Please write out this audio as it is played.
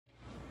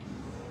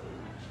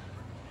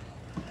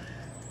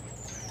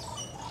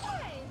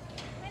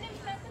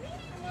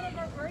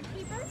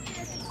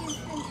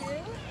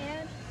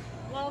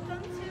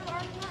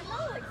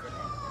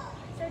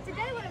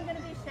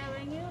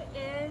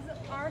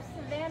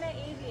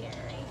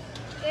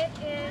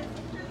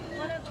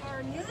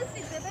our newest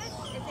exhibit.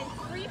 It's a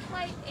free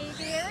flight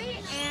aviary,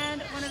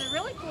 and one of the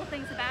really cool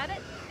things about it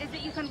is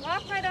that you can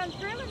walk right on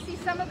through and see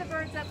some of the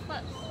birds up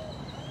close.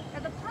 Now,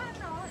 the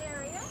Pantanal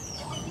area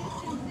at the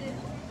Houston Zoo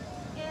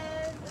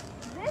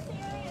this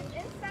area is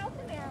in South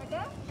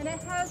America, and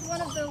it has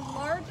one of the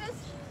largest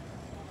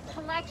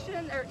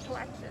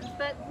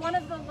one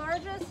of the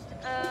largest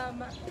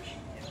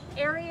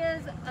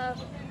areas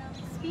of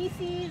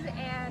species,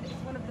 and it's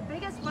one of the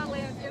biggest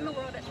wetlands in the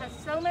world. It has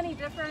so many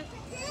different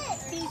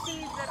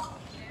species that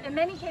in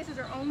many cases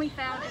are only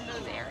found in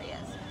those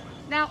areas.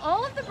 Now,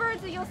 all of the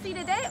birds that you'll see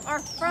today are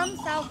from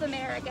South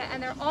America,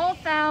 and they're all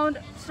found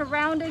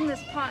surrounding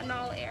this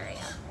Pantanal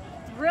area.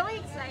 It's really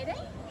exciting.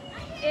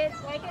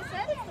 It's, like I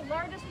said, it's the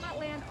largest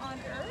wetland on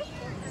Earth,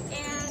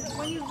 and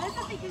when you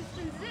visit the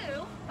Houston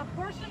Zoo, a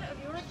portion of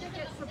your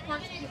ticket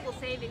supports people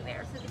saving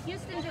there. So the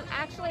Houston Zoo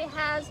actually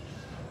has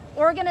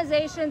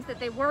organizations that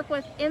they work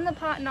with in the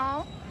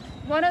Pantanal.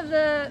 One of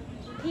the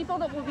people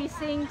that we'll be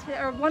seeing,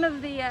 one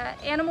of the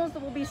animals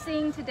that we'll be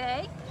seeing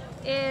today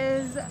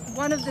is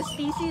one of the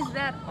species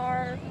that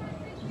are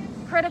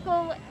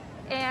critical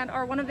and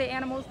are one of the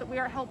animals that we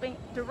are helping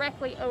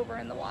directly over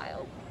in the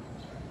wild.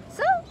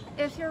 So,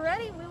 if you're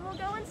ready, we will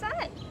go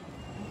inside.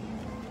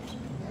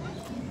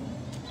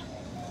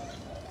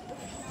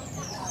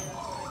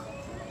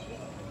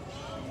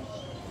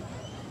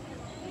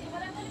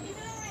 What I'm going to be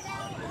doing right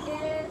now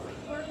is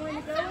we're going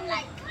to go in the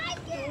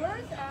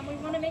doors. We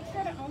want to make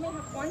sure to only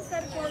have one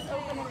set of doors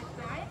open at a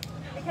time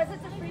because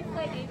it's a free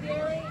flight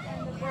aviary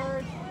and the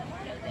birds,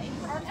 they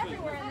are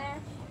everywhere in there.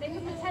 They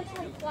could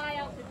potentially fly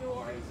out the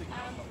doors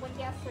when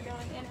guests are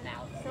going in and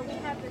out. So we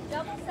have the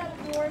double set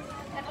of doors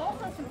and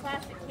also some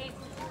plastic cases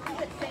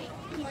that say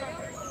keep our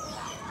birds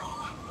inside.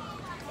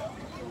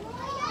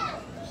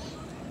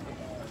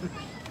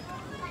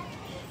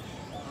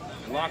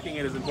 Locking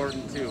it is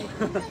important too.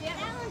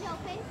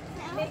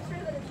 Make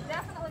sure that it's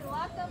definitely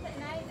locked up at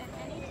night at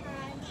any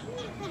time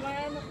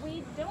when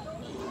we don't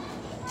need it.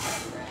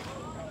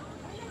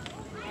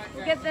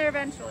 We'll get there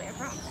eventually, I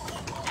promise.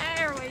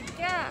 There we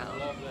go.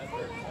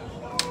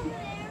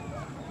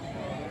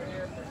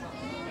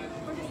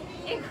 We're just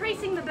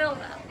increasing the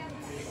build-up,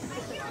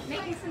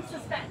 making some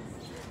suspense.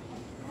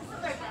 This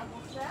is our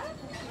double set,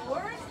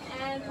 doors,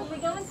 and when we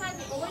go inside,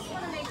 we always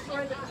want to make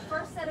sure that the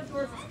first set of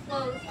doors is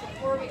closed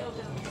before we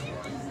open the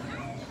doors.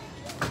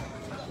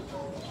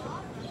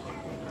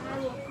 I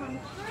will come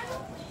through.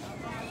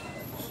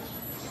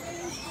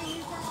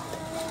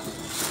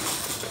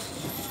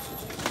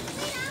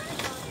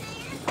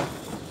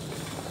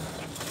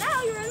 Now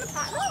you're in the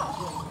Pantanal.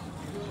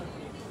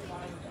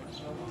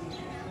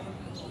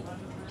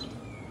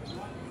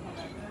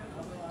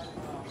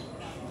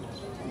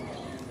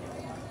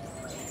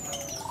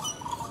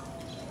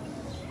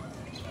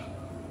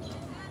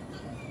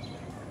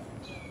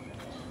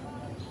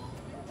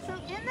 So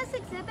in this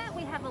exhibit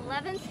we have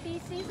 11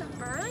 species of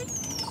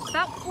birds,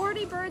 about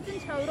 40 birds in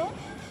total.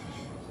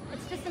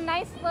 It's just a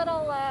nice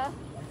little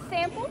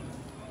sample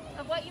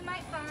of what you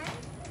might find.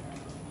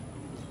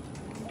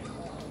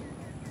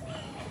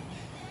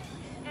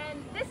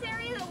 And this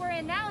area that we're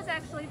in now is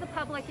actually the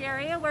public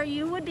area where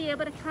you would be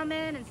able to come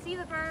in and see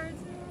the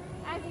birds.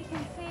 As you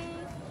can see,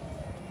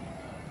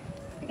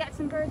 we got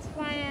some birds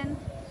flying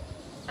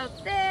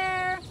up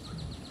there.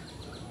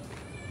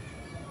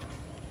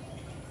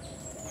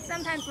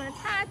 Sometimes when it's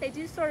hot, they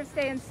do sort of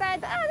stay inside,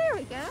 but oh, there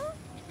we go.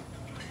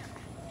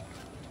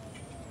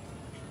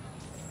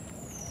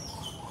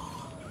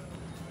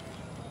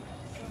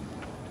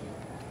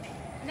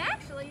 And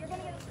actually, you're going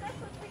to get a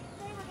special treat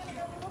today. We're going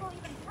to go a little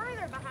even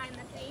further behind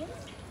the scenes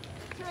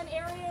to an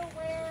area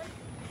where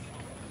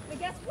the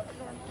guests wouldn't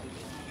normally be.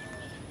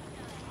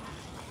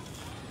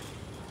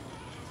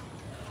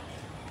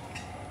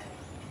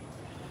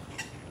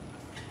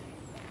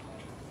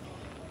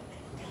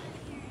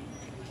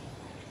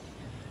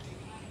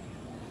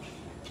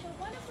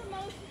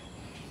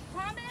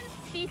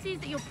 Species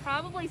that you'll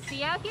probably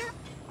see out here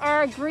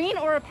are a green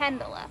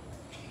oropendola.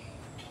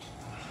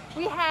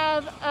 We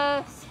have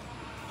a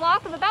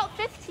flock of about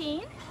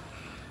 15.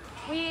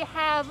 We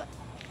have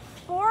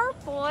 4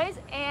 boys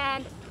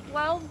and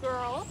 12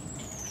 girls.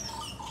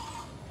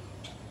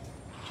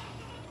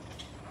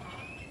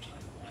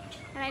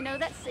 And I know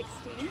that's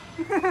 16.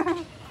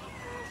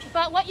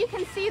 But what you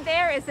can see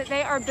there is that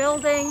they are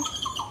building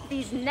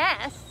these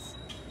nests.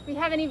 We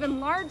have an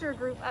even larger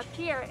group up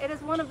here. It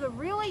is one of the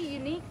really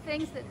unique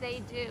things that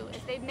they do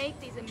is they make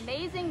these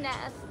amazing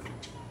nests.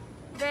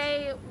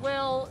 They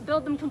will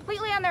build them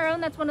completely on their own.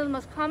 That's one of the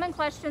most common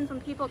questions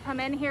when people come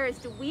in here is,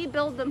 do we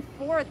build them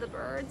for the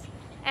birds?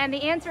 And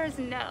the answer is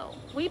no.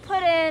 We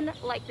put in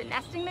like the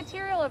nesting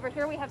material. Over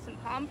here we have some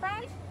palm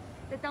fronds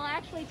that they'll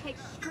actually take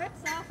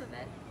strips off of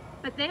it,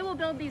 but they will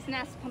build these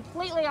nests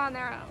completely on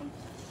their own.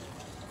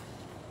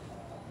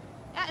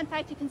 Yeah, in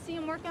fact, you can see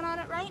them working on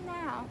it right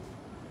now.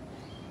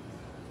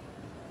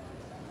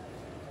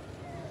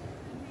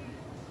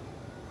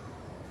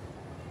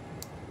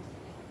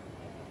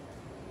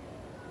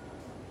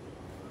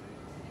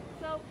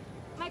 So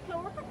my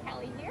coworker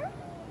Kelly here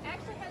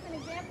actually has an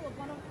example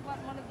example of what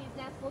one of these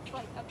nests looks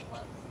like up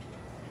close.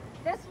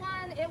 This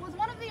one, it was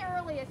one of the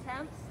early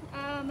attempts.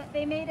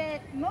 They made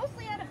it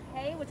mostly out of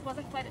hay, which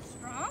wasn't quite as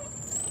strong.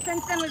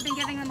 Since then, we've been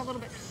giving them a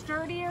little bit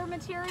sturdier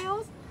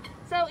materials.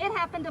 So it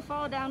happened to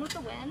fall down with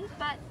the wind,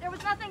 but there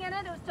was nothing in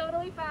it. It was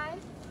totally fine.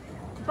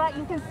 But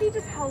you can see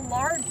just how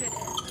large it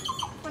is.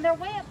 When they're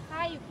way up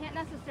high, you can't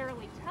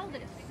necessarily tell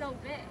that it's so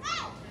big.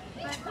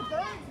 But the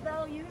birds,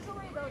 they'll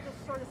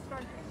just sort of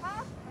start at the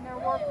top and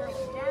they'll work their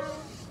way down.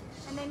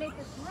 And they make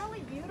this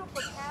really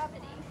beautiful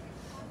cavity.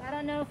 I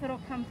don't know if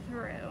it'll come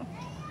through.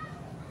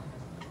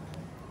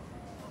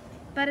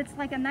 But it's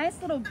like a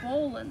nice little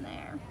bowl in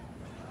there.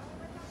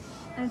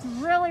 And it's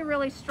really,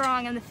 really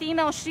strong. And the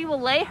female, she will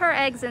lay her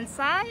eggs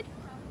inside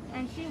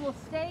and she will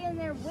stay in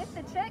there with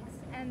the chicks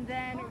and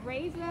then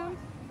raise them.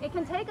 It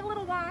can take a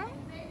little while.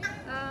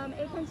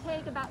 It can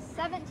take about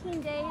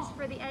 17 days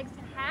for the eggs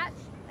to hatch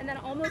and then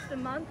almost a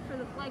month for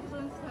the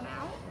fledglings to come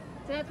out.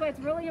 So that's why it's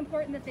really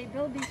important that they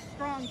build these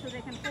strong so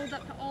they can hold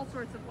up to all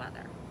sorts of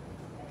weather.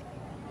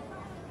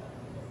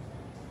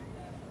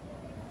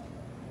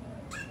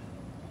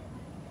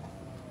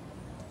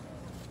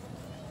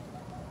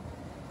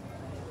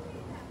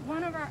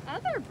 One of our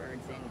other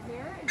birds in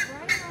here is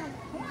right around the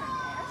corner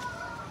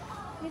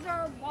there. These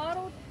are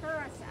wattled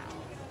curassows.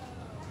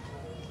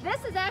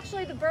 This is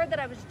actually the bird that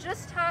I was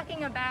just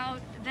talking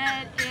about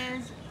that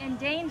is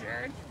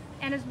endangered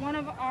and is one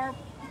of our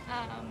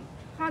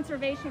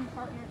conservation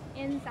partners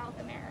in South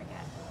America.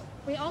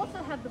 We also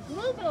have the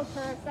blue-billed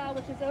curassow,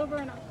 which is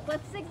over in our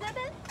cliffs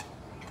exhibit,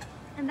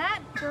 and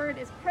that bird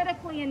is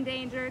critically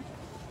endangered.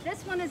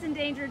 This one is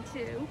endangered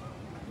too,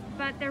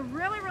 but they're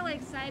really, really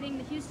exciting.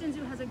 The Houston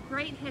Zoo has a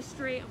great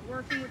history of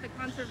working with the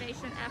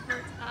conservation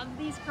efforts of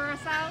these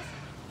curassows.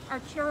 Our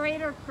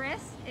curator,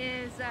 Chris,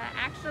 is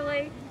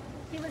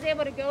he was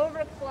able to go over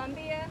to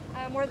Colombia,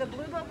 where the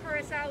blue-billed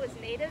curassow is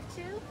native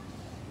to,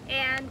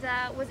 and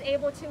was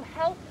able to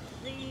help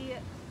the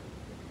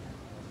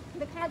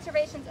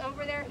conservations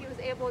over there. He was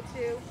able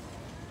to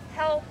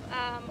help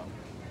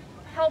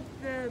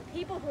the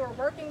people who are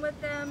working with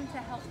them to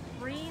help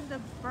breed the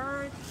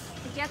birds,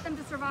 to get them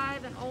to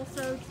survive, and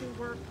also to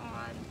work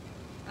on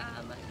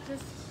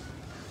just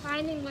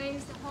finding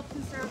ways to help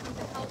conserve them,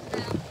 to help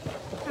them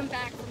come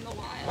back from the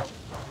wild.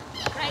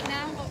 Right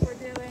now what we're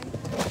doing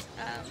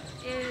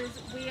is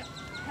we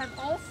have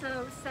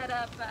also set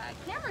up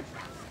camera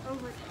traps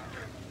over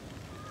there.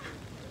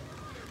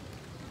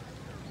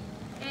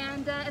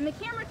 And the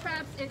camera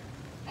traps,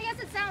 I guess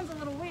it sounds a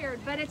little weird,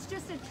 but it's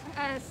just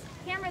a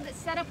camera that's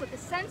set up with a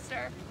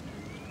sensor,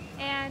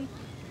 and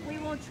we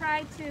will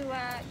try to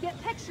get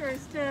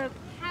pictures to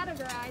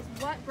categorize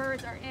what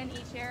birds are in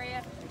each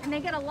area, and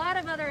they get a lot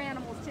of other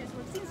animals too. So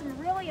we've seen some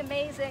really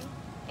amazing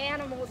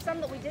animals,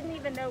 some that we didn't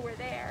even know were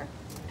there,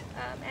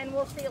 and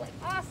we'll see like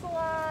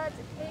ocelots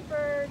and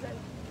tapirs and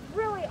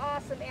really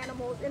awesome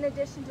animals in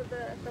addition to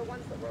the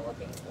ones that we're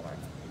looking for.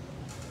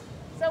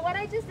 So what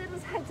I just did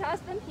was I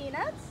tossed them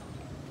peanuts.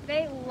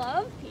 They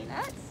love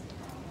peanuts.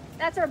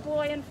 That's our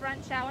boy in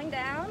front chowing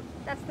down.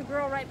 That's the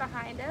girl right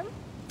behind him.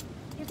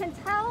 You can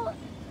tell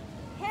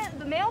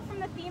the male from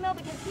the female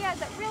because he has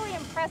that really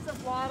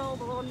impressive wattle,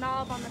 the little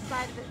knob on the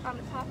side of it, on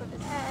the top of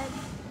his head.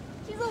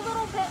 She's a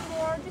little bit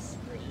more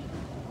discreet,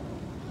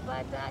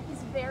 but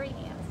he's very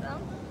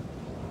handsome.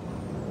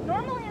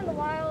 Normally in the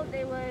wild,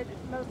 they would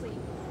mostly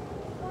eat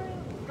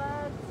fruit,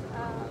 bugs,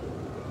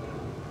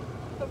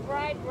 a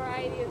wide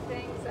variety of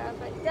things,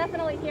 but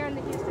definitely here in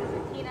the Houston, the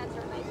peanuts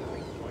are a nice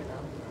treat for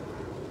them.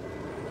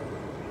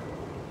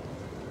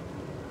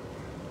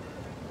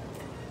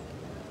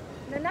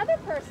 And another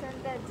person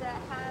that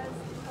has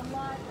a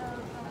lot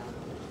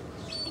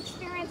of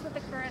experience with the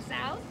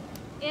curassows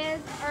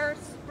is our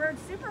bird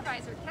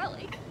supervisor,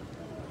 Kelly.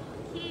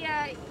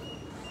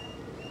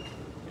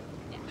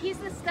 He's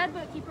the stud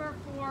bookkeeper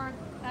for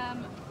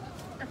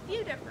a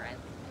few different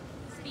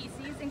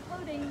species,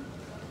 including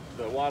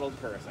the wattled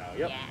curassow.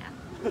 Yep.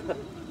 Yeah.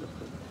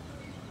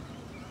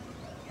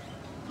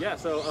 Yeah,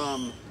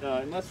 so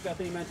unless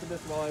Bethany mentioned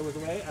this while I was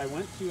away, I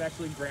went to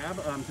actually grab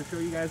to show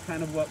you guys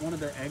kind of what one of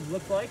their eggs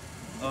looks like.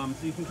 So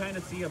you can kind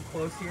of see up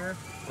close here.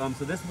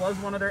 So this was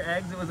one of their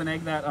eggs. It was an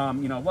egg that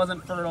you know,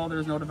 wasn't fertile.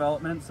 There's no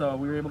development, so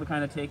we were able to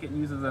kind of take it and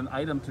use it as an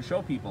item to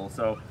show people.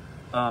 So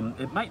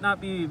it might not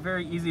be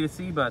very easy to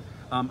see, but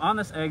on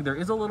this egg there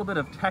is a little bit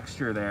of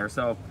texture there.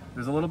 So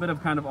there's a little bit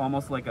of kind of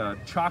almost like a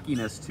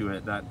chalkiness to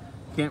it that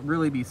can't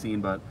really be seen,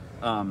 but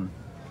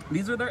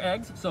these are their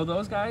eggs. So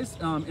those guys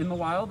in the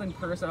wild, and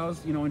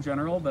curassows, you know, in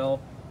general,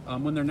 they'll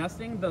when they're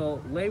nesting,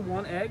 they'll lay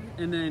one egg,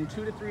 and then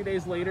 2 to 3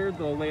 days later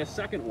they'll lay a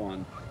second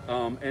one,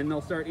 and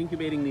they'll start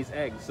incubating these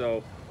eggs.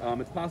 So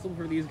it's possible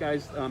for these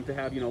guys to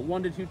have, you know,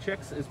 1 to 2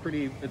 chicks is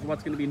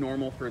what's going to be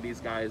normal for these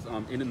guys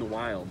in the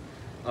wild.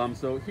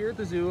 So here at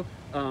the zoo,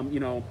 you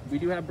know, we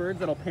do have birds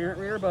that'll parent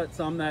rear, but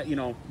some that, you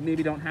know,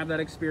 maybe don't have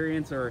that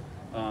experience, or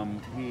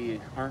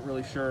we aren't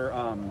really sure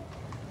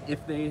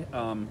if they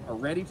are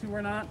ready to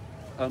or not.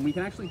 We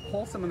can actually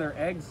pull some of their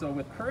eggs. So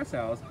with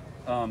curassows,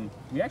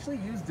 we actually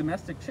use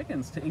domestic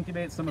chickens to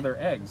incubate some of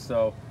their eggs.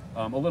 So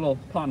a little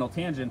Pantanal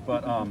tangent,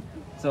 but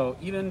so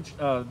even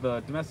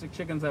the domestic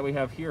chickens that we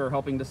have here are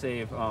helping to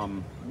save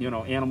you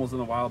know, animals in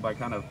the wild by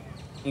kind of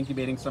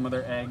incubating some of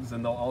their eggs,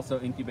 and they'll also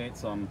incubate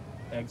some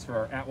eggs for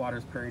our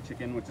Atwater's prairie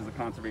chicken, which is a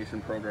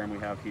conservation program we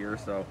have here.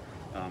 So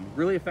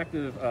really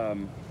effective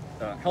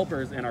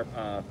helpers in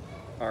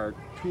our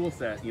tool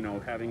set, you know,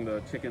 having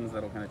the chickens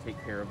that'll kind of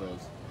take care of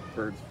those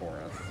birds for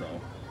us. So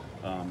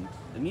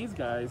and these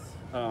guys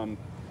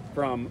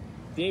from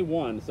day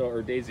one,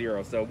 or day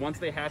 0, so once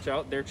they hatch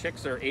out, their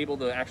chicks are able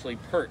to actually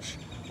perch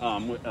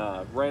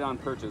right on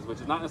perches,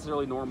 which is not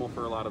necessarily normal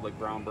for a lot of like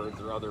brown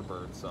birds or other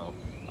birds. So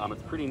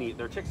it's pretty neat.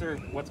 Their chicks are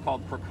what's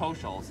called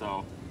precocial,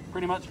 so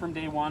pretty much from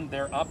day 1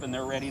 they're up and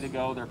they're ready to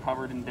go. They're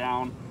covered in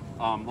down,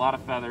 a lot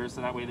of feathers,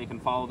 so that way they can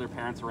follow their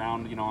parents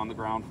around, you know, on the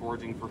ground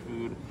foraging for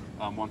food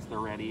once they're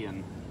ready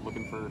and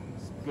looking for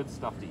good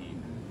stuff to eat.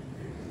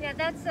 Yeah,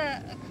 that's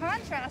a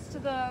contrast to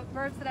the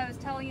birds that I was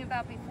telling you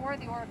about before,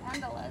 the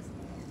oropendolas.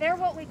 They're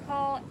what we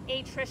call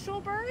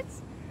atricial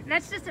birds, and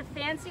that's just a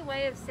fancy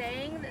way of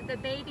saying that the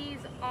babies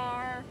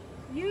are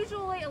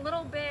usually a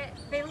little bit,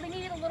 they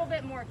need a little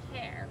bit more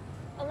care.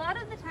 A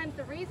lot of the times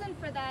the reason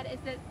for that is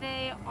that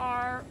they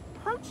are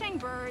perching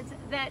birds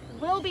that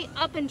will be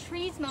up in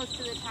trees most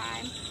of the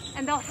time,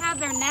 and they'll have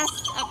their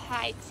nests up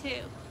high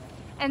too.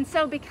 And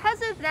so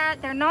because of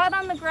that, they're not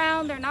on the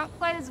ground, they're not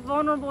quite as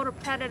vulnerable to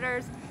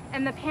predators,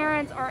 and the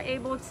parents are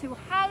able to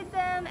hide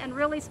them and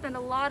really spend a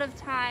lot of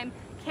time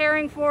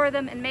caring for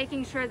them and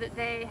making sure that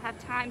they have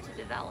time to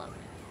develop.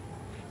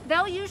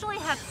 They'll usually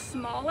have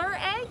smaller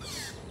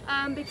eggs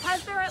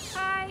because they're up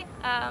high,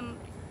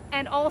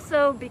 and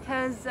also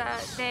because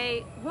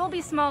they will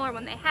be smaller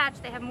when they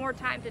hatch. They have more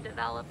time to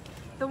develop.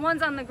 The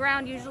ones on the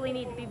ground usually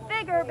need to be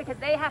bigger because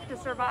they have to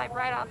survive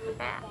right off the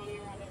bat.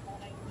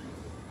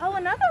 Oh,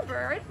 another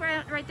bird,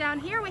 right down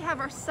here we have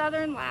our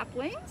southern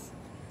lapwings.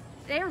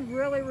 They're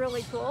really,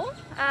 really cool.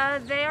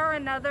 They are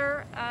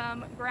another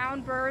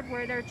ground bird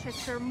where their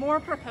chicks are more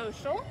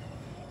precocial.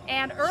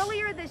 And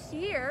earlier this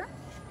year,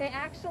 they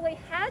actually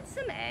had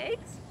some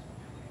eggs.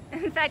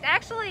 In fact,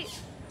 actually,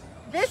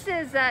 this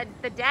is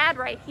the dad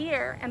right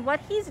here. And what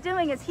he's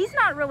doing is he's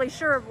not really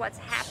sure of what's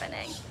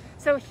happening.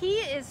 So he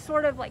is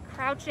sort of like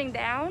crouching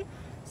down,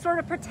 sort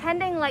of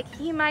pretending like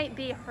he might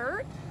be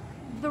hurt.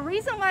 The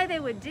reason why they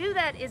would do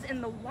that is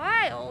in the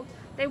wild,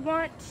 they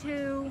want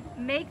to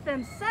make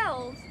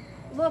themselves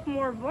look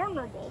more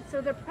vulnerable, so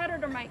the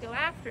predator might go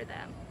after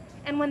them.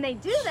 And when they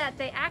do that,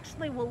 they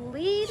actually will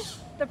lead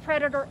the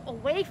predator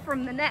away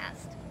from the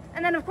nest.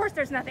 And then of course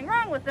there's nothing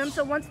wrong with them,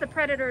 so once the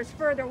predator is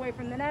further away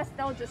from the nest,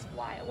 they'll just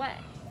fly away.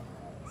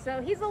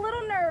 So he's a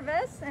little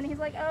nervous, and he's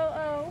like,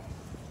 oh,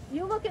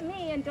 you look at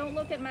me and don't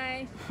look at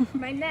my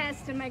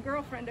nest and my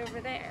girlfriend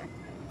over there.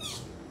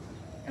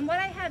 And what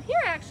I have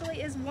here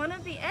actually is one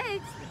of the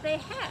eggs that they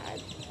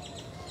had.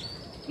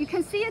 You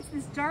can see it's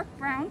this dark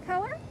brown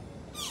color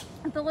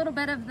with a little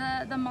bit of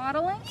the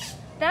mottling.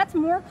 That's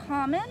more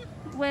common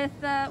with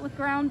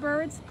ground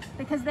birds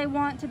because they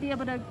want to be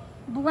able to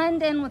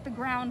blend in with the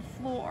ground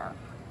floor.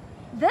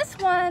 This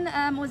one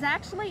was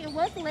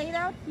laid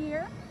out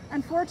here.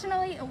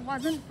 Unfortunately, it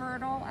wasn't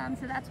fertile,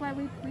 so that's why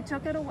we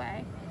took it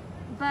away.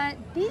 But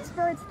these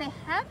birds, they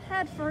have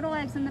had fertile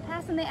eggs in the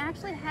past, and they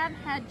actually have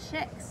had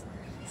chicks.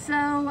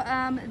 So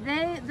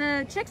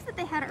the chicks that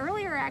they had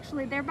earlier,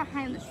 actually, they're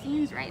behind the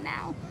scenes right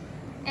now.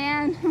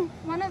 And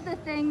one of the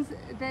things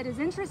that is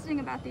interesting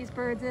about these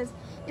birds is,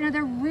 you know,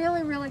 they're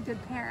really, really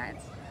good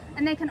parents.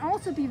 And they can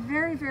also be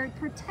very, very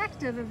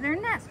protective of their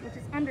nest, which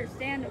is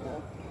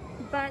understandable.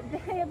 But they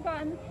have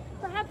gotten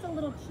perhaps a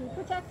little too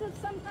protective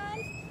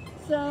sometimes.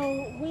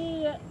 So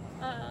we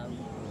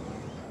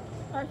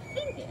are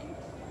thinking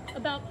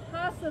about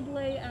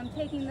possibly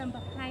taking them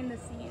behind the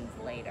scenes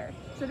later,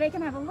 so they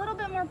can have a little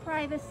bit more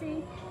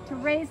privacy to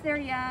raise their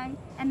young,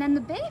 and then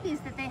the babies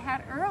that they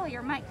had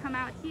earlier might come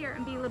out here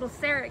and be little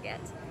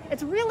surrogates.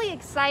 It's really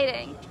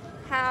exciting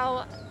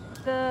how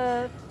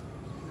the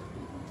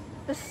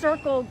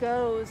circle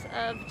goes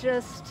of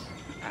just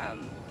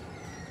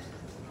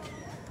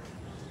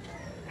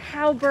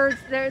how birds,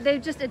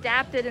 they've just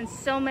adapted in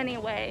so many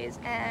ways,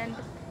 and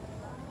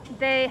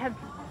they have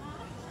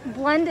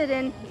blended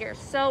in here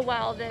so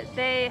well that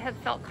they have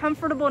felt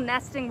comfortable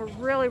nesting. We're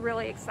really,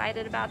 really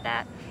excited about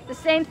that. The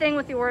same thing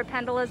with the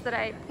oropendolas that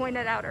I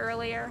pointed out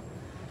earlier.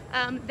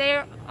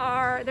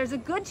 There's a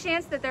good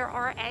chance that there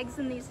are eggs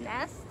in these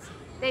nests.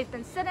 They've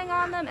been sitting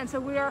on them, and so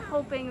we are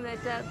hoping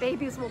that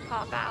babies will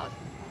pop out.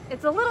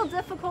 It's a little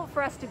difficult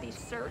for us to be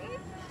certain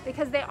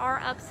because they are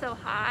up so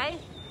high,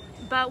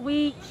 but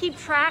we keep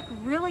track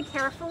really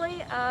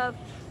carefully of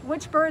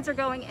which birds are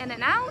going in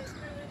and out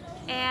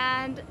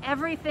and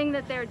everything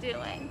that they're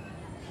doing.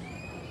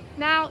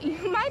 Now,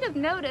 you might have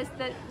noticed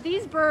that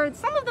these birds,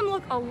 some of them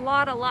look a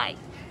lot alike.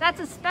 That's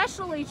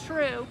especially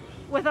true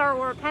with our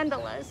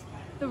oropendolas.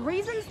 The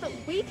reasons that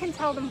we can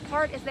tell them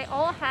apart is they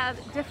all have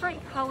different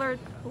colored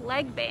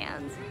leg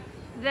bands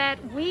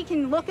that we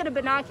can look at a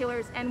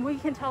binoculars and we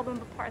can tell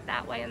them apart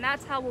that way, and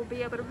that's how we'll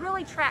be able to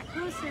really track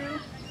who's who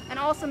and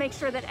also make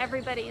sure that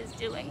everybody is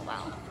doing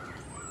well.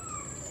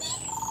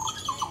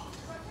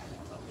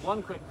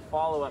 One quick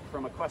follow-up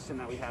from a question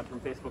that we had from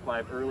Facebook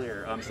Live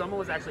earlier. Someone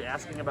was actually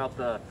asking about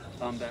the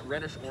that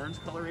reddish-orange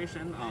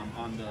coloration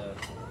on the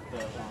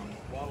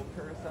wattled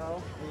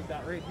curacao we've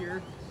got right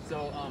here.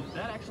 So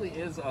that actually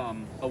is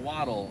a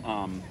wattle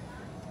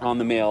on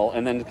the male,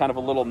 and then kind of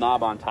a little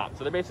knob on top.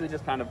 So they're basically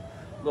just kind of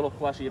little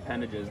fleshy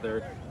appendages.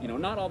 They're, you know,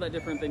 not all that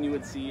different than you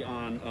would see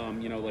on,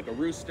 you know, like a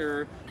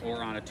rooster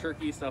or on a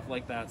turkey, stuff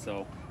like that.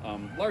 So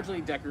largely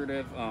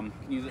decorative. Can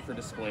use it for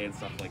display and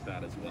stuff like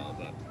that as well.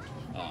 But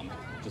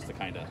just to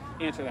kind of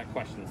answer that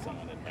question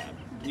someone had.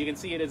 You can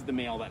see it is the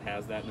male that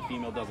has that, and the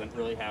female doesn't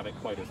really have it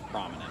quite as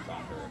prominent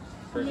on her.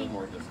 Hers is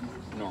more just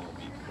normal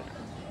beak.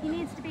 He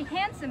needs to be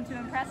handsome to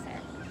impress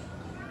her.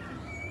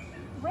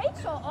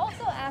 Rachel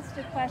also asked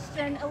a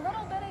question. A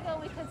little bit ago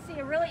we could see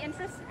a really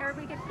interesting, or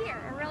we could hear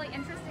a really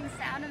interesting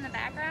sound in the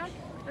background.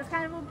 It was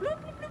kind of a bloop,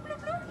 bloop, bloop, bloop,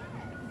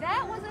 bloop.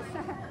 That was a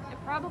sound. I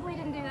probably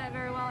didn't do that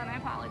very well, and I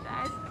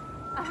apologize.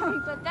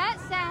 But that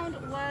sound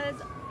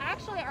was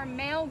actually our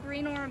male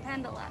green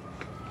oropendola.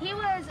 He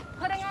was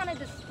putting on a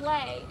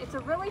display. It's a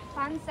really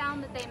fun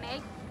sound that they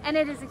make, and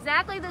it is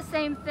exactly the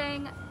same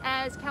thing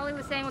as Kelly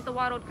was saying with the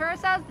wattled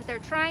curassows, that they're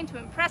trying to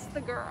impress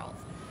the girls.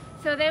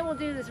 So they will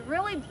do this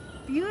really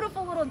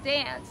beautiful little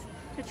dance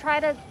to try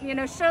to, you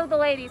know, show the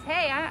ladies,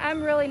 hey,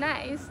 I'm really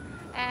nice,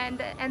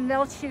 and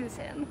they'll choose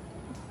him.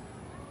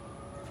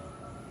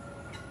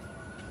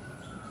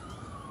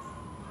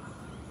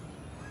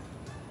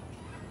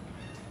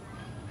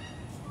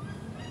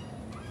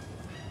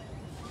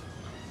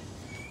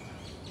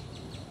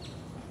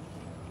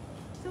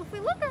 So if we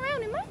look around,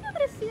 we might be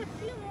able to see a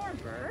few more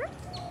birds.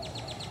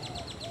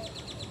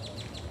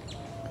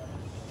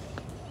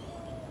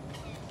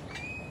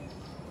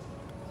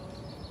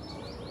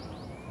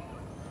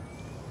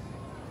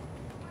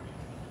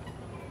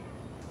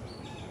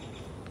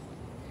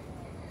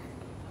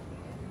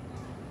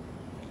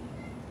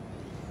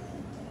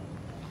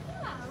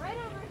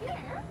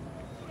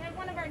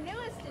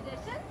 Newest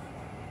additions.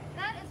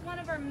 That is one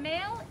of our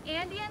male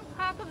Andean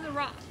cock of the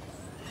rocks.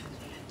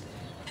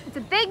 It's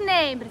a big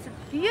name, but it's a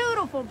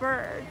beautiful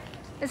bird.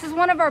 This is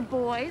one of our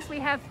boys. We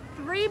have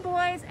 3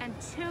 boys and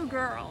 2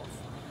 girls.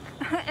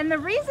 And the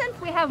reason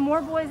we have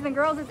more boys than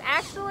girls is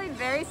actually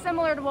very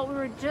similar to what we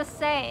were just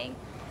saying,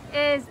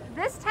 is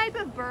this type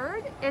of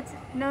bird, it's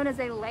known as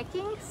a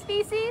lecking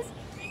species,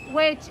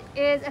 which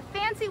is a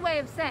fancy way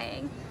of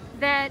saying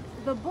that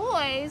the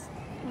boys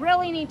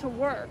really need to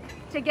work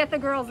to get the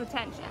girls'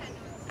 attention.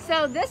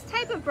 So this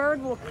type of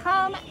bird will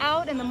come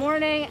out in the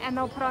morning and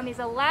they'll put on these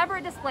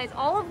elaborate displays,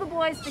 all of the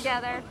boys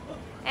together,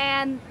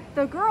 and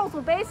the girls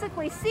will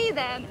basically see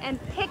them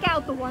and pick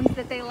out the ones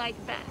that they like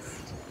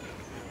best.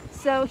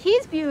 So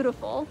he's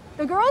beautiful.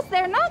 The girls,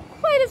 they're not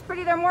quite as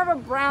pretty. They're more of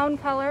a brown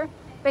color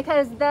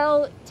because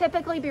they'll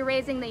typically be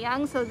raising the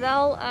young, so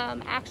they'll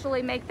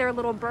actually make their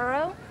little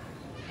burrow.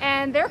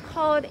 And they're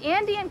called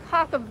Andean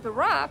cock of the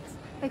rocks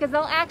because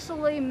they'll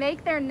actually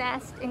make their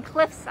nest in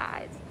cliff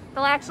sides.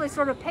 They'll actually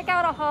sort of pick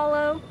out a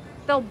hollow,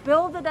 they'll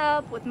build it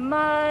up with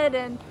mud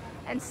and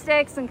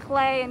sticks and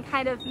clay and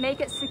kind of make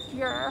it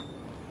secure.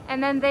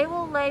 And then they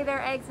will lay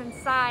their eggs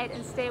inside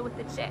and stay with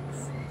the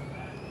chicks.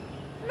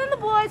 And then the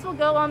boys will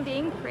go on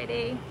being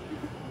pretty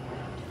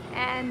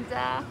and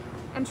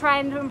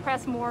trying to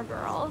impress more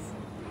girls.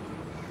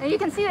 And you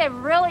can see they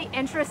have really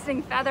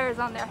interesting feathers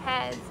on their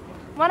heads.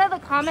 One of the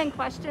common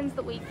questions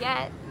that we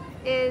get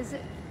is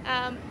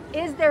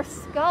their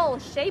skull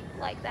shaped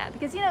like that?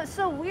 Because, you know, it's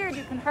so weird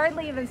you can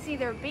hardly even see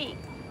their beak.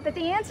 But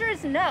the answer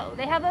is no.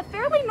 They have a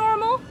fairly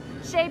normal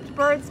shaped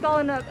bird skull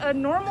and a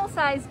normal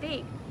sized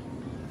beak.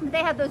 They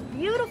have those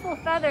beautiful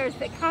feathers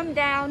that come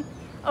down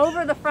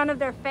over the front of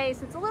their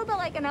face. It's a little bit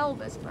like an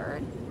Elvis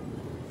bird.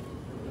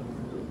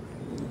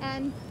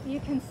 And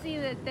you can see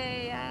that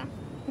they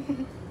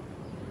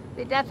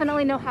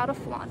definitely know how to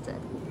flaunt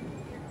it.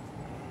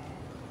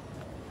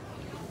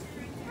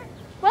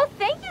 Well,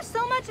 thank you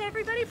so much,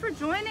 everybody, for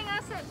joining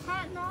us at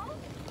Pantanal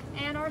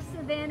and our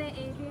Savanna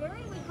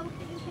Aviary. We hope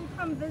that you can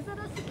come visit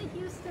us at the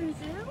Houston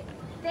Zoo.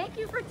 Thank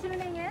you for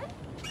tuning in.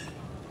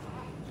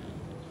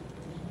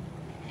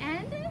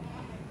 And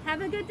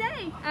have a good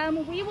day.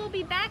 We will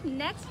be back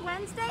next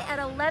Wednesday at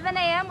 11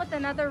 a.m. with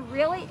another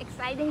really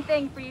exciting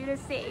thing for you to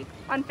see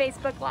on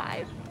Facebook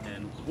Live.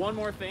 And one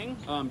more thing,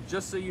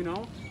 just so you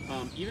know,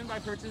 even by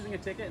purchasing a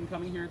ticket and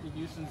coming here at the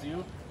Houston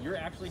Zoo, you're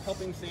actually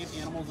helping save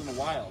animals in the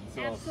wild.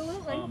 So,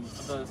 absolutely.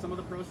 Some of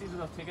the proceeds of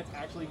those tickets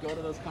actually go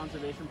to those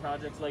conservation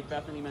projects like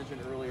Bethany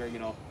mentioned earlier, you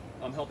know,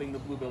 helping the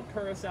blue-billed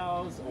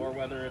curassows, or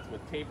whether it's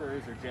with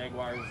tapirs or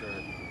jaguars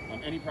or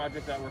any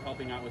project that we're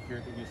helping out with here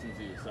at the Houston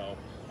Zoo. So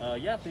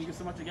yeah, thank you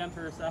so much again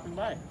for stopping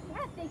by.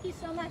 Yeah, thank you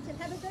so much and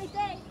have a great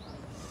day.